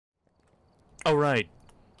Oh, right.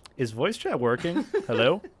 Is voice chat working?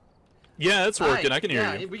 Hello? Yeah, it's working. Hi. I can hear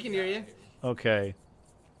yeah, you. we can hear you. Okay.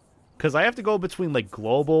 Because I have to go between, like,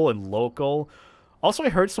 global and local. Also, I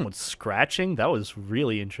heard someone scratching. That was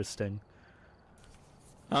really interesting.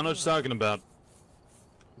 I don't know what you're talking about.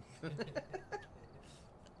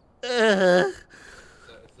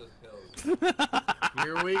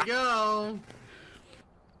 Here we go.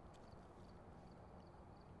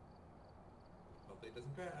 Hope it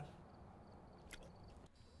doesn't crash.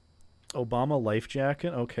 Obama life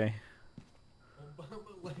jacket? Okay. Obama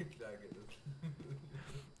life jacket.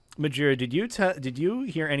 Majira, did you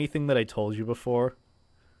hear anything that I told you before?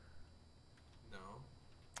 No.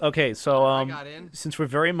 Okay, so I got in. since we're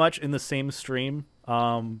very much in the same stream,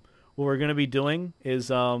 what we're gonna be doing is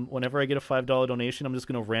whenever I get a $5 donation, I'm just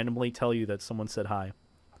gonna randomly tell you that someone said hi.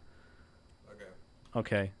 Okay.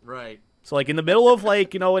 Okay. Right. So like in the middle of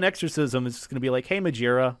like, you know, an exorcism, it's just gonna be like, hey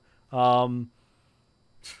Majira, My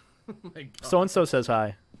God. so and so says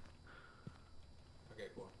hi. Okay,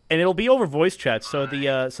 cool. And it'll be over voice chat, so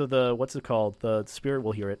the what's it called? The spirit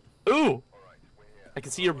will hear it. Ooh! I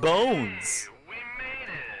can see your bones. We made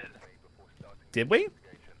it. Did we?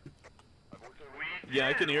 Yeah,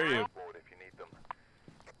 I can hear you.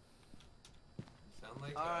 Sound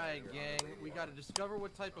like Alright, you're gang, on the we radio. gotta discover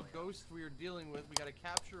what type of ghost we are dealing with. We gotta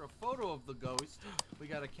capture a photo of the ghost. We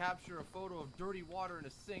gotta capture a photo of dirty water in a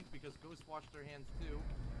sink because ghosts wash their hands too.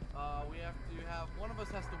 We have to have, one of us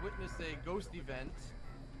has to witness a ghost event.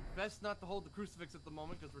 Best not to hold the crucifix at the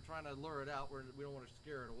moment because we're trying to lure it out. We don't want to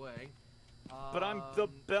scare it away. But I'm the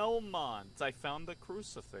Belmont. I found the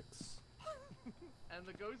crucifix. And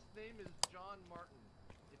the ghost name is John Martin.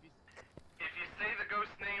 If you say the ghost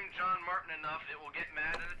name John Martin enough, it will get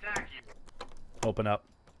mad and attack you. Open up.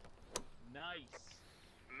 Nice.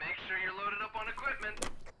 Make sure you're loaded up on equipment.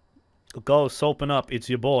 Ghost, open up. It's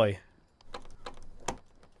your boy.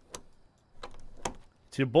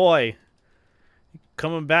 It's your boy.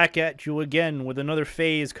 Coming back at you again with another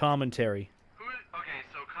phase commentary. Okay,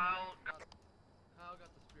 so Kyle got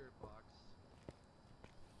the spirit box.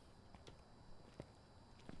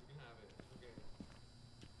 You can have it. Okay.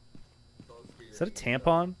 It's all spirit. Is that a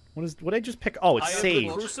tampon? What did I just pick? Oh, it's I have sage.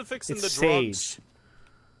 the crucifix and It's the drugs. sage.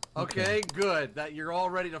 Okay, good. That you're all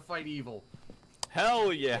ready to fight evil.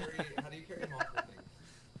 Hell yeah. How do you carry multiple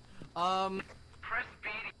things? press B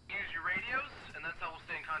to use your radios, and that's how we'll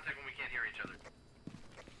stay in contact when we can't hear each other.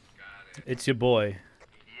 Got it. It's your boy.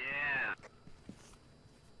 Yeah.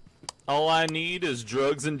 All I need is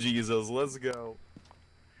drugs and Jesus. Let's go.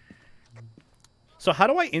 So how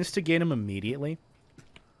do I instigate him immediately?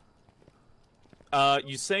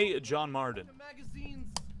 You say John Martin. Magazines.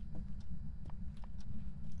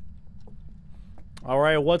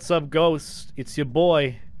 Alright, what's up, Ghost? It's your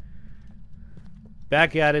boy.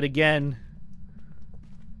 Back at it again.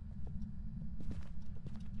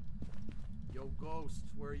 Yo, Ghost,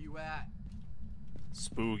 where you at?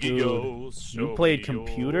 Spooky Dude, ghost. you show played me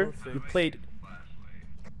computer? your face. You played...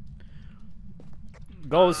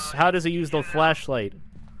 Ghost, how does he use the flashlight?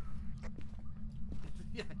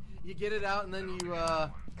 Yeah, you get it out and then you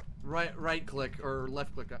right click or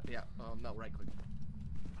left click. Yeah, no, right click.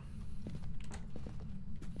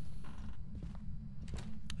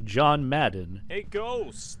 John Madden. Hey,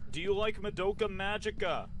 ghost. Do you like Madoka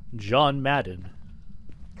Magica? John Madden.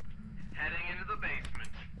 Heading into the basement.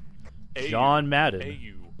 Hey, John Madden. Hey,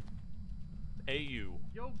 you. Hey, you.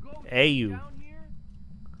 Yo, Ghost, Hey, you. down here?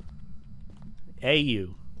 Hey,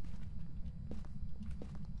 you.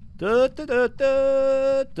 Da da da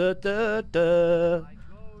da da da da. Hi,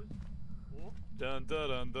 Ghost. Oh, Dun dun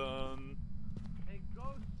dun dun. hey,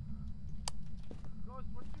 Ghost. Ghost,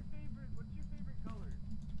 what's your favorite color?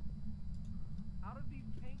 Out of these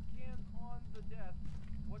paint cans on the desk,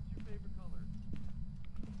 what's your favorite color?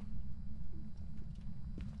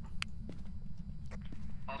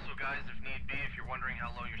 Also, guys, if need be, if you're wondering how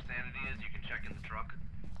low your sanity is, you can check in the truck.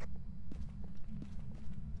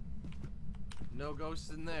 No ghosts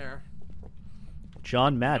in there.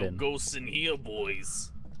 John No Madden. ghosts in here,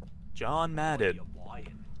 boys. John Madden.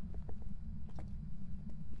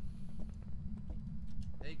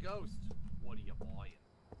 Hey, Ghost. What are you buying?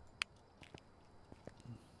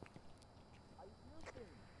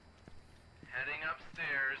 Heading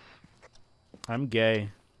upstairs. I'm gay.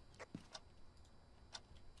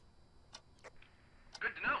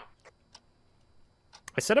 Good to know.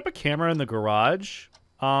 I set up a camera in the garage.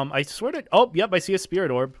 I swear to... Oh, yep, I see a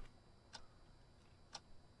spirit orb.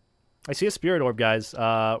 I see a spirit orb, guys.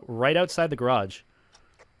 Right outside the garage.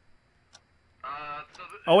 So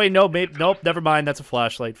Oh, wait, no, nope, never mind. That's a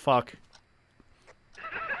flashlight. Fuck. the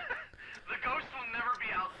ghost will never be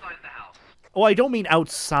outside the house. Oh, I don't mean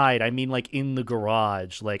outside. I mean like in the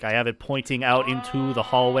garage. Like I have it pointing out into the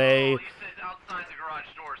hallway. Oh, he says outside the garage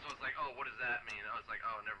door, so it's like, oh, what does that mean? I was like,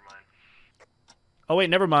 oh, never mind. Oh wait,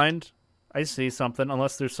 never mind. I see something.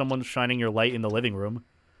 Unless there's someone shining your light in the living room.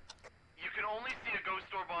 You can only see a ghost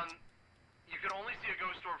orb on. You can only see a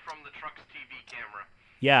ghost orb from the truck's TV camera.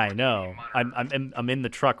 Yeah, I know. I'm in the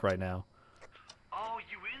truck right now. Oh,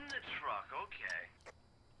 you in the truck? Okay.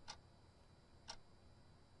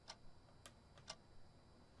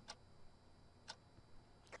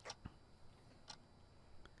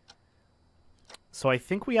 So I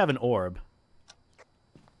think we have an orb.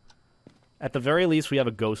 At the very least, we have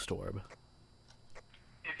a ghost orb.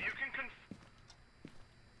 If you can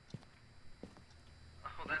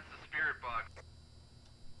oh, that's the spirit box.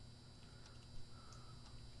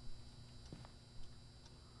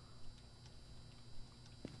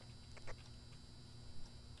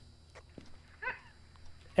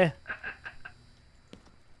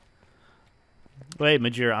 Wait,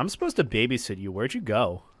 Majira, I'm supposed to babysit you. Where'd you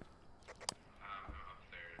go?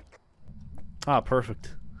 Ah,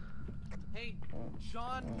 perfect. Hey,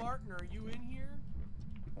 John Martin, are you in here?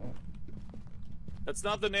 That's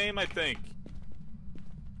not the name, I think.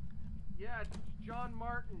 Yeah, it's John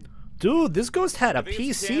Martin. Dude, this ghost had a I think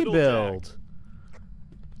it's PC Candlejack. build.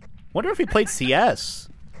 Wonder if he played CS.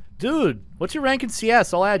 Dude, what's your rank in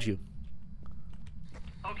CS? I'll add you.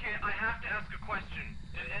 Okay, I have to ask a question.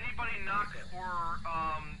 Did anybody knock or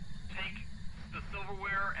take the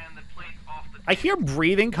silverware and the plates off the table? I hear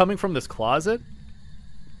breathing coming from this closet.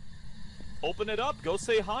 Open it up. Go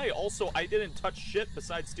say hi. Also, I didn't touch shit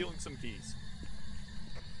besides stealing some keys.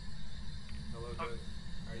 Hello, Jade.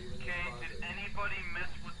 Are you in the Okay, closet? did anybody mess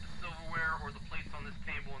with the silverware or the plates on this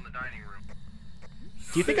table in the dining room?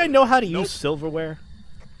 Do you think I know how to use Nope. silverware?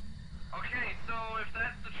 Okay, so if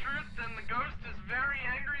that's the truth, then the ghost is very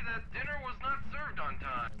angry that dinner was not served on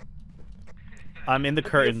time. I'm in the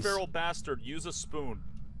Don't be a curtains. feral bastard. Use a spoon.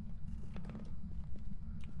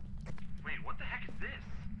 Wait, what the heck is this?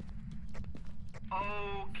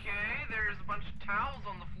 Okay, there's a bunch of towels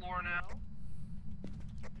on the floor now.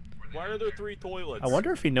 Why are there 3 toilets? I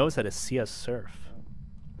wonder if he knows how to CS surf.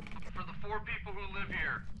 For the 4 people who live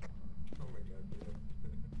here. Oh my god,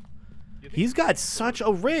 dude. He's got such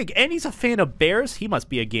a rig, and he's a fan of bears. He must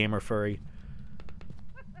be a gamer furry.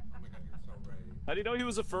 Oh my god, you're so right. How do you know he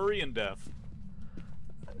was a furry and deaf?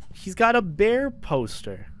 He's got a bear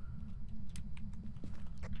poster.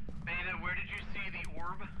 Beta, where did you see the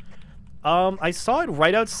orb? I saw it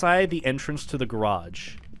right outside the entrance to the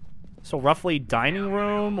garage. So roughly dining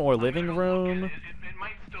room or living I'm gonna go look room. at it. It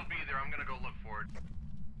might still be there. I'm gonna go look for it.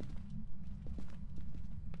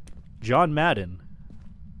 John Madden.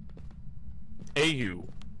 AU.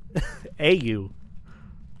 AU.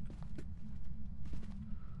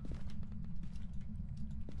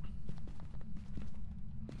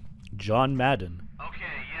 John Madden. Okay,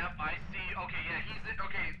 yep, I see. Okay, yeah, he's in.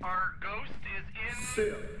 Okay, our ghost is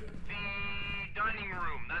in the dining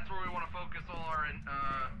room. That's where we want to focus all our.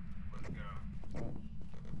 Let's go.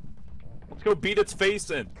 Let's go beat its face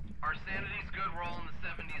in. Our sanity's good. We're all in the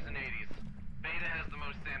 70s and 80s. Beta has the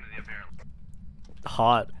most sanity, apparently.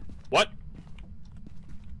 Hot. What?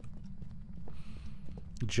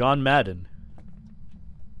 John Madden.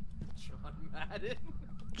 John Madden?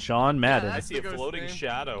 John Madden. I that's see the a ghost floating name.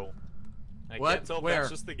 shadow. I What? can't tell if Where? that's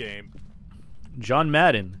just the game. John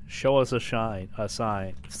Madden. Show us a sign.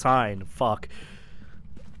 Fuck.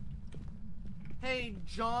 Hey,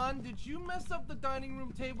 John, did you mess up the dining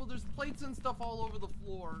room table? There's plates and stuff all over the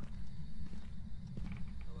floor.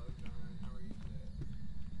 Hello, John. How are you today?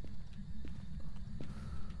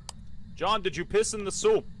 John, did you piss in the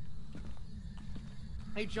soup?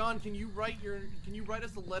 Hey, John, can you write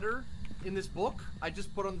us a letter in this book I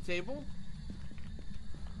just put on the table?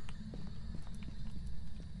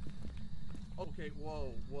 Okay,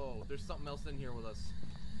 whoa. There's something else in here with us.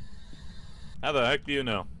 How the heck do you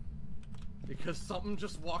know? Because something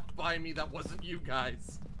just walked by me that wasn't you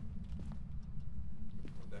guys.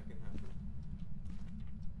 Well, that can happen.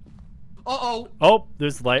 Uh-oh! Oh,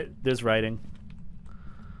 there's writing.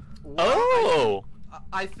 Well, Oh!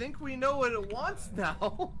 I think we know what it wants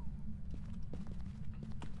now.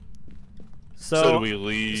 So do we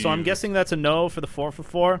leave? So I'm guessing that's a no for the 4 for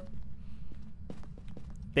 4.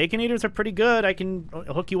 Bacon eaters are pretty good. I can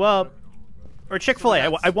hook you up. Or Chick-fil-A.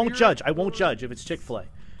 So I won't spirit judge. I won't or- judge if it's Chick-fil-A.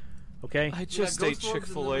 Okay? I just Yeah, ate ghost orbs, and then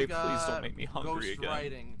Chick-fil-A. we Please got don't make me hungry ghost again.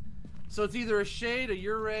 writing. So it's either a shade, a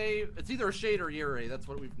Uray. It's either a shade or Uray. That's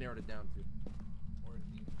what we've narrowed it down to. Or a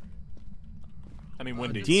demon. I mean, Uh,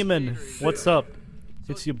 Wendy. just- Demon, what's up?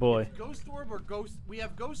 So It's your boy. Ghost orb or ghost. We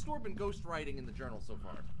have ghost orb and ghost writing in the journal so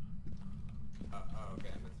far. Oh, okay,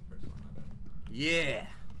 I missed the first one. My bad. Yeah.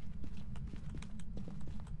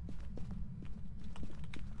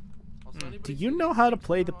 Also, Do anybody you see know these how to sinks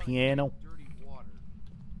play the turn on piano? dirty water?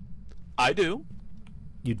 I do.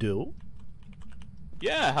 You do?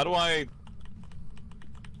 Yeah, how do I...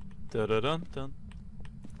 Da-da-dun-dun.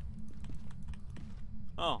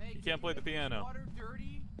 Oh, Hey, you can't play the make this piano. water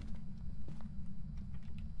dirty?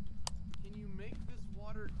 Can you make this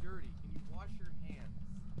water dirty? Can you wash your hands?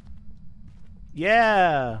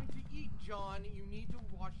 Yeah. If you're going to eat, John, you need to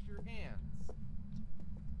wash your hands.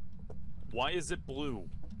 Why is it blue?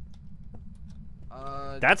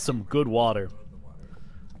 That's some good water.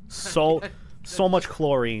 So much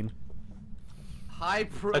chlorine. high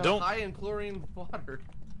in chlorine water.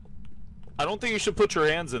 I don't think you should put your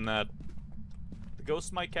hands in that. The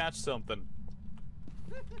ghost might catch something.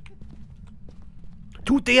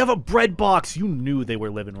 Dude, they have a bread box. You knew they were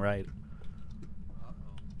living right.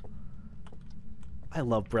 I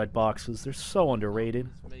love bread boxes. They're so underrated.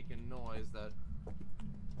 It's making noise that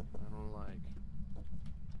I don't like.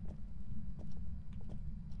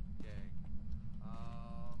 Okay.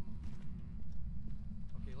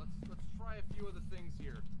 Okay, let's try a few other things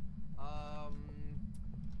here.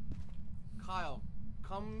 Kyle,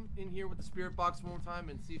 come in here with the spirit box one more time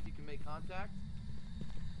and see if you can make contact.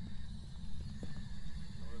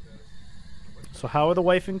 So how are the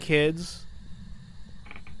wife and kids?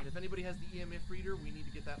 And if anybody has the EMF reader, we need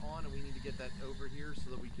to get that on, and we need to get that over here so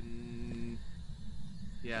that we can,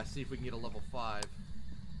 yeah, see if we can get a level 5.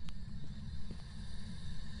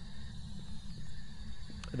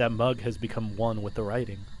 That mug has become one with the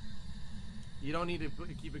writing. You don't need to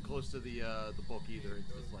keep it close to the book either. It's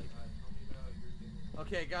just like,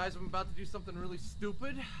 okay, guys, I'm about to do something really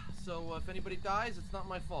stupid. So if anybody dies, it's not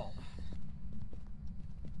my fault.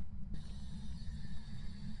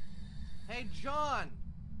 Hey, John.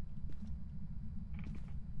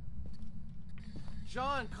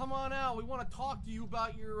 John, come on out. We want to talk to you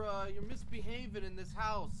about your misbehaving in this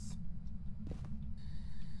house.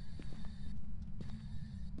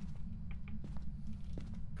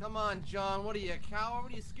 Come on, John. What are you, a coward?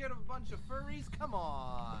 What are you, scared of a bunch of furries? Come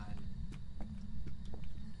on.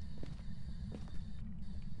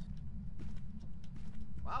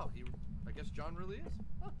 Wow, I guess John really is.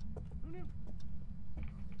 Huh, who knew?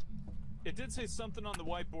 It did say something on the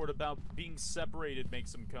whiteboard about being separated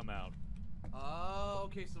makes him come out. Oh,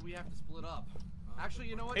 okay, so we have to split up. Actually,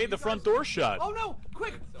 you know what? Hey, the front door's shut. Oh no!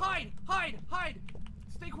 Quick! Hide! Hide! Hide!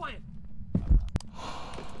 Stay quiet!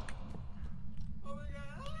 Oh my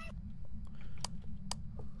god!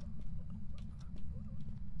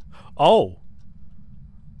 Oh.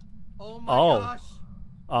 Oh my Oh. gosh!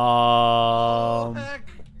 Um. Oh heck!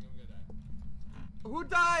 Who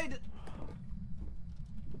died?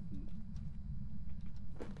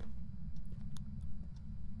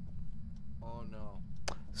 Oh no.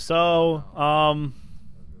 So, Oh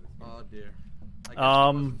dear. I guess I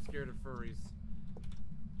wasn't scared of furries.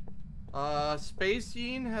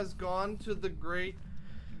 SpaceYeen has gone to the great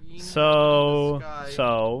Yeen in the sky.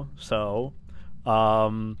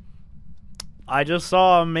 I just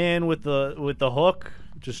saw a man with the hook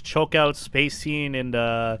just choke out SpaceYeen and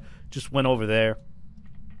just went over there.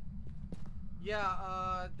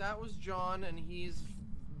 Yeah, that was John, and he's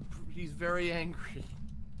very angry,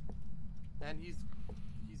 and he's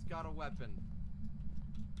got a weapon.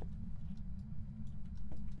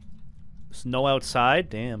 Snow outside?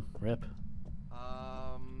 Damn, rip.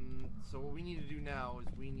 So what we need to do now is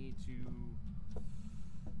we need to.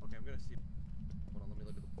 Okay, I'm gonna see. Hold on, let me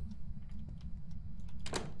look at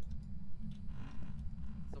the.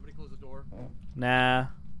 Somebody close the door. Nah,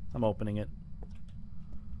 I'm opening it.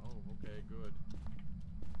 Oh, okay, good.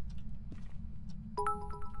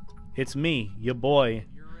 It's me, your boy.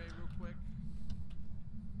 Real quick.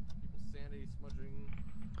 People's sanity smudging.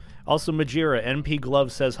 Also, Majira, NP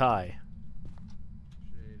Glove says hi.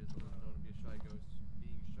 Jade is known to be a shy ghost.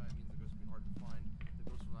 Being shy means the ghost will be hard to find. The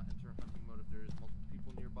ghost will not enter hunting mode if there is multiple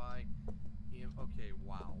people nearby. Okay,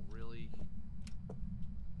 wow, really?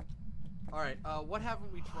 Alright, what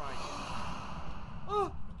haven't we tried yet?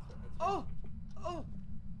 Oh! Oh! Oh!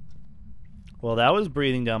 Well, that was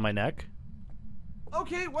breathing down my neck.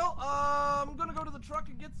 Okay, well, I'm gonna go to the truck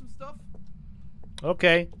and get some stuff.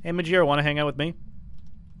 Okay. Hey, Majira, want to hang out with me?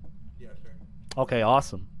 Yeah, sure. Okay,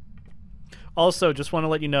 awesome. Also, just want to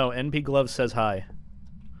let you know, NP Glove says hi.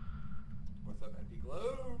 What's up, NP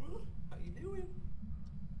Globe? How you doing?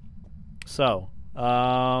 So,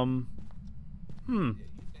 Yeah, you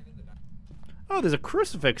stand in the back. Oh, there's a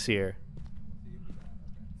crucifix here. See if you got it.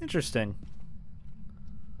 Okay. Interesting.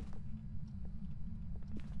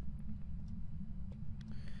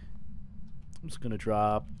 I'm just gonna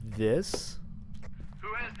drop this.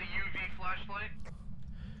 Who has the UV flashlight?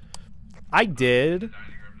 I did. Dining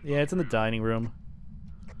room. Yeah, it's in the dining room.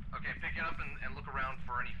 Okay, pick it up and look around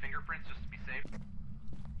for any fingerprints just to be safe.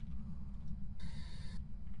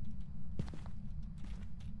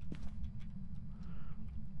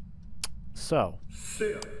 So.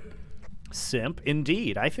 Simp,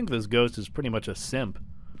 indeed. I think this ghost is pretty much a simp.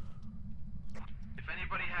 If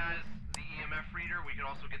anybody has the EMF reader, we could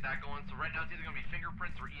also get that going. So right now it's either going to be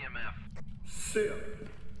fingerprints or EMF.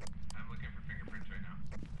 I'm looking for fingerprints right now.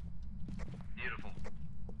 Beautiful.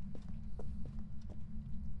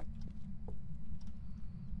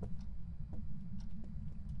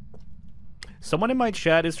 Someone in my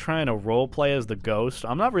chat is trying to roleplay as the ghost.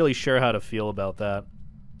 I'm not really sure how to feel about that.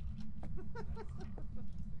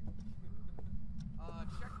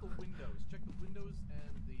 Check the windows. Check the windows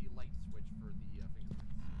and the light switch for the fingerprints.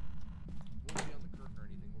 Won't be on the curtain or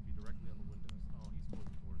anything. We'll be directly on the windows. Oh, he's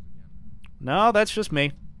closing doors again. No, that's just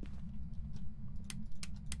me.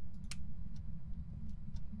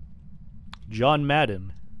 John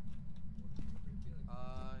Madden.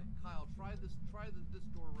 Kyle, try this. Try this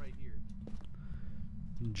door right here.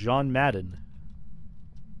 John Madden.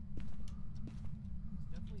 It's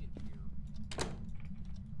definitely in here.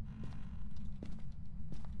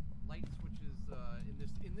 Light switches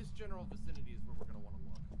in this general vicinity is where we're gonna want to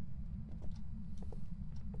look.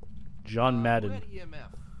 John Madden. Who had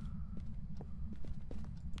EMF?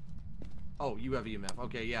 Oh, you have EMF.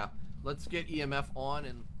 Okay, yeah. Let's get EMF on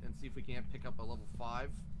and see if we can't pick up a level 5.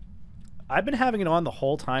 I've been having it on the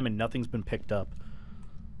whole time and nothing's been picked up.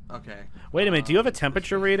 Okay. Wait a minute, do you have a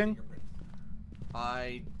temperature reading?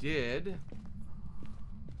 I did.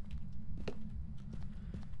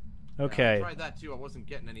 Okay. Yeah, I tried that too. I wasn't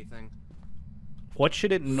getting anything. What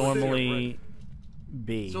should it normally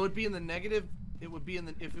be? So it'd be in the negative. It would be in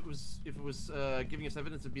the if it was giving us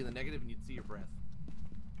evidence, it'd be in the negative, and you'd see your breath.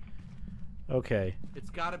 Okay. It's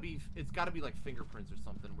gotta be like fingerprints or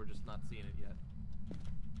something. We're just not seeing it yet.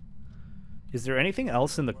 Is there anything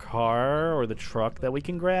else in the car or the truck that we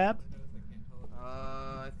can grab?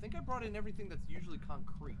 I think I brought in everything that's usually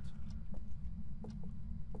concrete.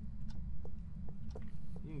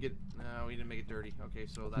 You can get no, we didn't make it dirty. Okay,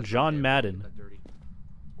 so that's John okay, Madden. that dirty.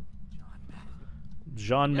 John Madden.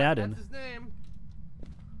 John Yep, Madden. That's his name.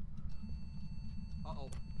 Uh-oh.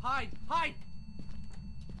 Hide! Hide!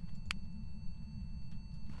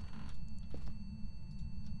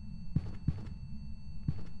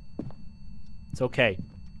 It's okay.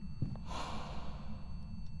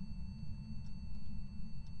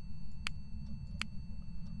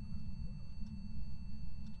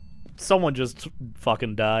 Someone just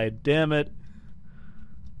fucking died. Damn it.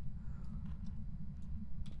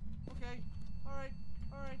 Okay. Alright.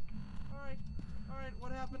 Alright. Alright. Alright.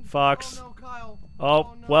 What happened? Fox. Oh no, Kyle.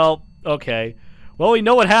 Oh, no. well, okay. Well, we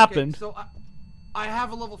know what happened. Okay, so I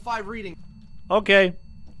have a level 5 reading. Okay.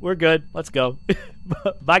 We're good. Let's go.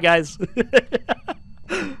 Bye, guys.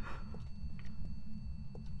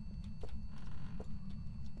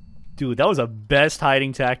 Dude, that was the best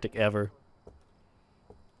hiding tactic ever.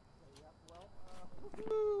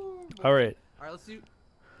 All right. All right, let's see.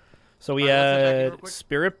 So we All right, let's check back in real had quick.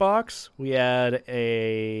 Spirit Box, we had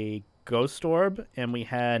a Ghost Orb, and we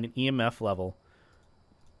had an EMF level.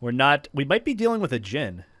 We might be dealing with a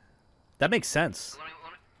Djinn. That makes sense.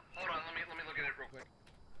 Hold on, let me look at it real quick.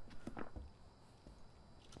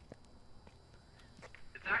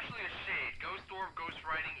 It's actually a shade. Ghost orb, ghost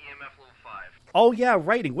writing, EMF level 5. Oh yeah,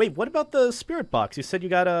 writing. Wait, what about the Spirit Box? You said you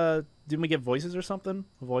got didn't we get voices or something?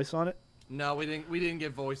 A voice on it? No, we didn't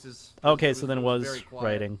get voices. Okay, so then it was very quiet.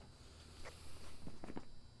 writing.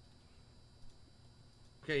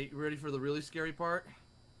 Okay, you ready for the really scary part?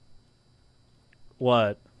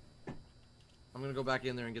 What? I'm gonna go back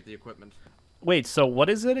in there and get the equipment. Wait, so what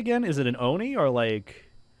is it again? Is it an Oni or like...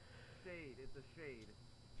 Shade, it's a shade.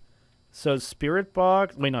 So Spirit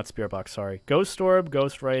Box... Wait, not Spirit Box, sorry. Ghost Orb,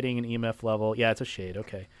 Ghost Writing, and EMF level. Yeah, it's a shade,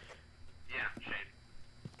 okay. Yeah, shade.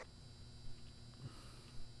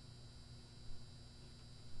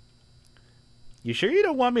 You sure you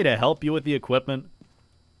don't want me to help you with the equipment?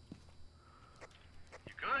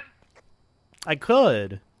 You good? I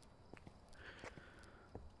could.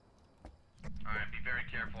 Alright, be very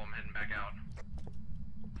careful. I'm heading back out.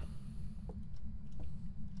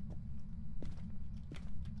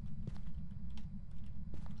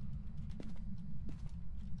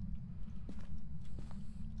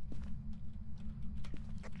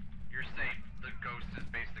 You're safe. The ghost is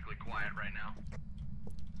basically quiet right now.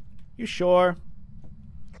 You sure?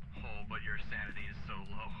 Oh, but your sanity is so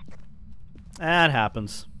low. That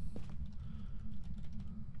happens.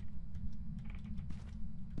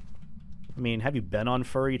 I mean, have you been on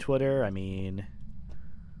Furry Twitter? I mean...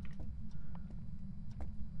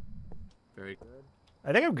 Very good.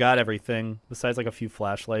 I think I've got everything, besides like a few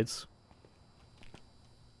flashlights.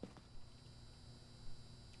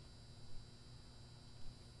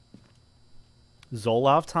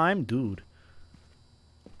 Zoloft time? Dude.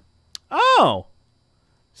 Oh!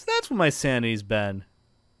 So that's what my sanity's been.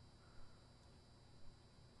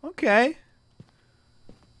 Okay.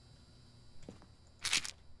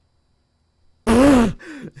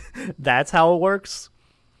 That's how it works?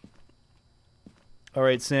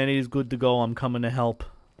 Alright, sanity's good to go. I'm coming to help.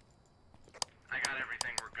 I got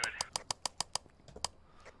everything. We're good.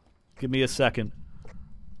 Give me a second.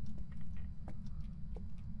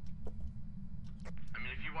 I mean,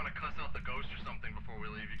 if you want to cuss out the ghost or something before we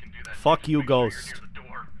leave, you can do that. Fuck Just you, make sure you're ghost. near the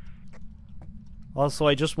door. Also,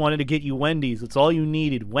 I just wanted to get you Wendy's. It's all you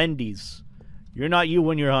needed. Wendy's. You're not you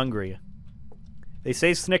when you're hungry. They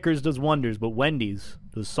say Snickers does wonders, but Wendy's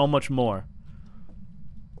does so much more.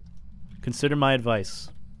 Consider my advice.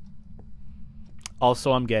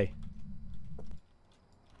 Also, I'm gay.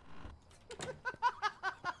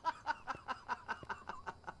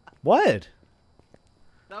 What?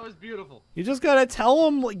 That was beautiful. You just gotta tell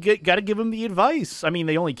them, like, gotta give them the advice. I mean,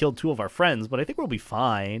 they only killed 2 of our friends, but I think we'll be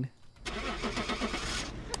fine.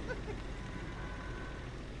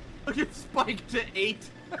 Look at Spike to 8.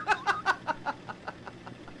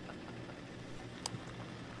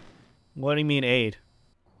 What do you mean 8?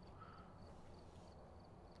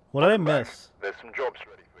 What did I miss? There's some jobs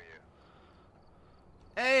ready for you.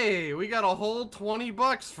 Hey, we got a whole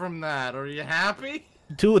 $20 from that. Are you happy?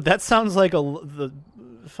 Dude, that sounds like the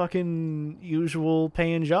fucking usual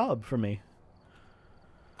paying job for me.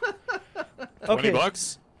 20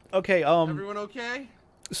 bucks? Okay, Everyone okay?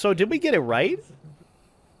 so did we get it right?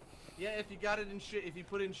 Yeah, if you got it in shade, if you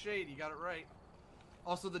put in shade, you got it right.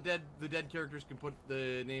 Also, the dead characters can put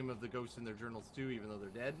the name of the ghost in their journals too, even though they're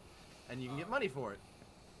dead, and you can get money for it.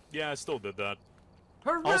 Yeah, I still did that.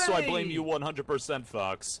 Hooray! Also, I blame you 100%,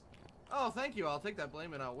 Fox. Oh, thank you. I'll take that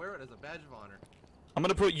blame and I'll wear it as a badge of honor. I'm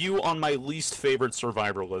gonna put you on my least favorite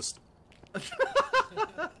survivor list. Dying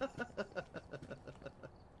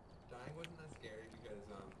wasn't that scary because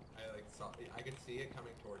I could see it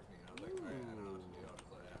coming towards me, and I was like, alright, I don't know what to do. I'll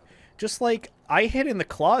just let it happen. Just like I hid in the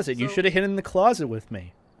closet. You So- should have hid in the closet with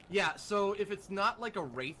me. Yeah, so if it's not like a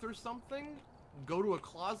wraith or something, go to a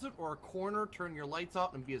closet or a corner, turn your lights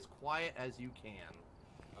out, and be as quiet as you can.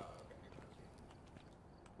 Okay.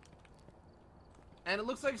 And it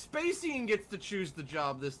looks like SpaceYeen gets to choose the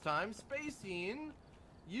job this time. SpaceYeen,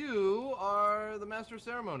 you are the master of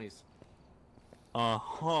ceremonies.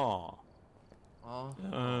 Uh-huh.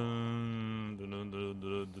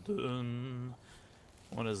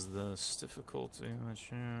 What is this? Difficulty?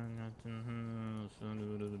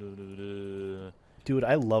 Dude,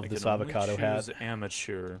 I love I this can only avocado hat. choose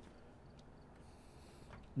amateur.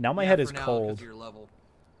 Now my Yeah, head for is now, 'cause cold. of your level.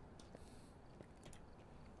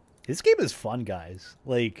 This game is fun, guys.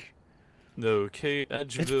 Like, Okay,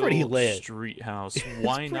 Edgeville pretty lit. Street House. It's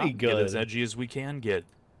Why pretty not get as good. edgy as we can get?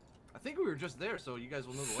 I think we were just there, so you guys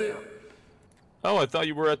will know the layout. Oh, I thought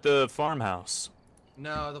you were at the farmhouse.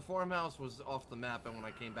 No, the farmhouse was off the map, and when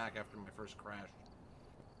I came back after my first crash.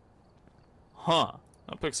 Huh.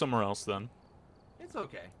 I'll pick somewhere else then. It's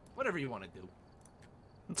okay. Whatever you want to do.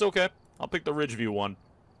 It's okay. I'll pick the Ridgeview one.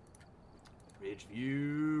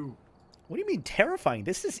 Ridgeview. what do you mean terrifying?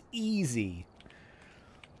 This is easy.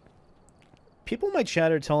 People in my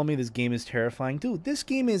chat are telling me this game is terrifying. Dude, this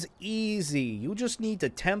game is easy. You just need to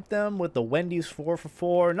tempt them with the Wendy's 4 for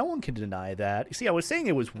 4. No one can deny that. You see, I was saying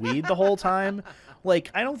it was weed the whole time. Like,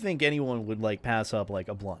 I don't think anyone would, like, pass up, like,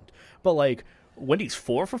 a blunt. But, like, Wendy's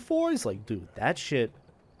 4 for 4 is like, dude, that shit,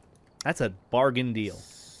 that's a bargain deal.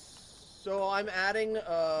 So I'm adding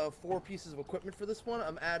 4 pieces of equipment for this one.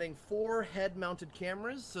 I'm adding 4 head-mounted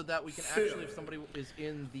cameras so that we can actually, if somebody is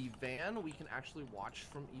in the van, we can actually watch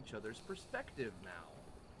from each other's perspective now.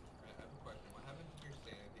 I have a question. What happens if your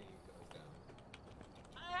sanity goes down?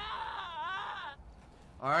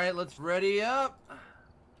 All right, let's ready up.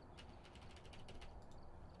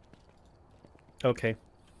 Okay.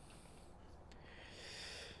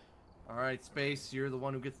 All right, Space, you're the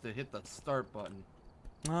one who gets to hit the start button.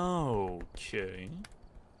 Okay.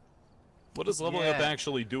 What does leveling up Yeah.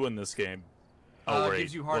 actually do in this game? It right.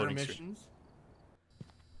 gives you harder loading screen. missions.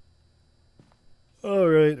 All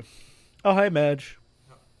right. Oh, hi, Madge.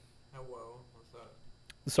 Hello, what's up?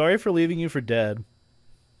 Sorry for leaving you for dead.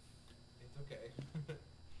 It's okay.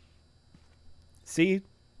 See,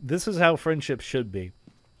 this is how friendship should be.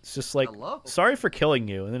 It's just like, Hello? sorry for killing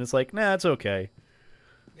you, and then it's like, nah, it's okay.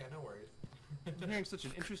 Yeah, no worries. hearing such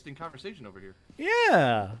an interesting conversation over here.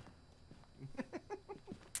 Yeah.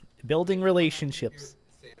 Building relationships.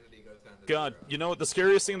 Your sanity goes down to God, 0. you know what? The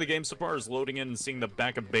scariest thing in the game so far is loading in and seeing the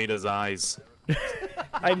back of Beta's eyes.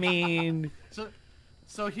 I mean,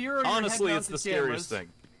 So here are Honestly, your it's the head-mounted cameras. scariest thing.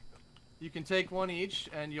 You can take one each,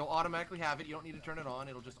 and you'll automatically have it. You don't need to turn it on.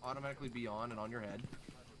 It'll just automatically be on and on your head.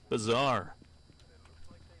 Bizarre.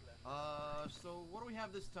 So what do we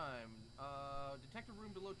have this time? Detect a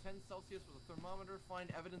room below 10 Celsius with a thermometer.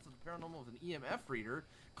 Find evidence of the paranormal with an EMF reader.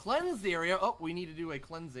 Cleanse the area. Oh, we need to do a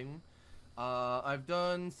cleansing. I've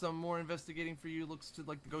done some more investigating for you. Looks to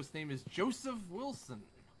like the ghost name is Joseph Wilson.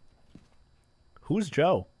 who's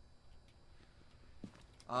Joe?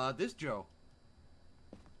 This Joe.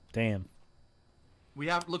 Damn.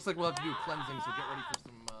 Looks like we'll have to do a cleansing, so get ready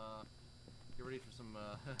for some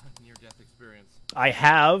near-death experience. I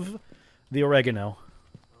have the oregano.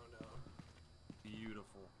 Oh no.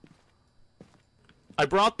 Beautiful. I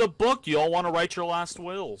brought the book. You all want to write your last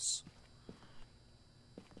wills?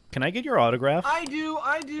 Can I get your autograph? I do.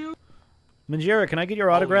 Majira, can I get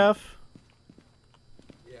your autograph?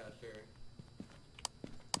 Yeah, sure.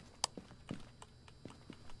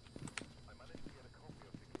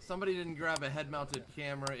 Somebody didn't grab a head-mounted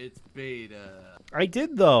camera. It's Beta. I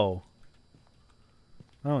did, though.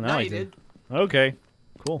 Oh, no, No, I you did. did. Okay,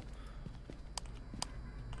 cool.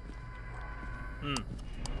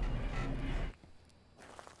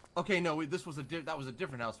 Okay, no, that was a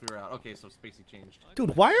different house we were at. Okay, so Spacey changed.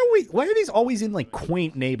 Dude, why are these always in, like,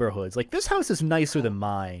 quaint neighborhoods? Like, this house is nicer than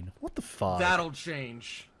mine. What the fuck? That'll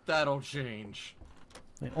change. That'll change.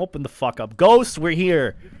 Hey, open the fuck up. Ghosts, we're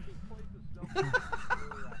here.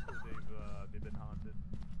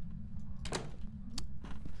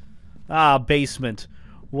 Ah, basement.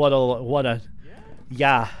 What a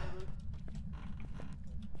yeah.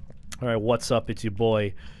 All right, what's up? It's your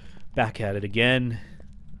boy, back at it again.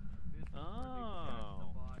 Oh,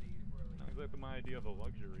 not exactly my idea of a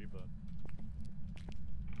luxury, but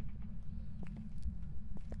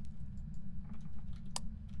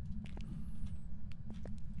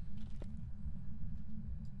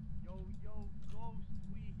Yo, Ghost,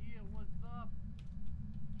 we here. What's up?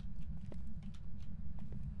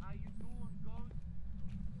 How you doing, Ghost?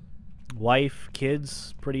 Wife,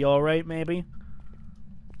 kids, pretty all right, maybe.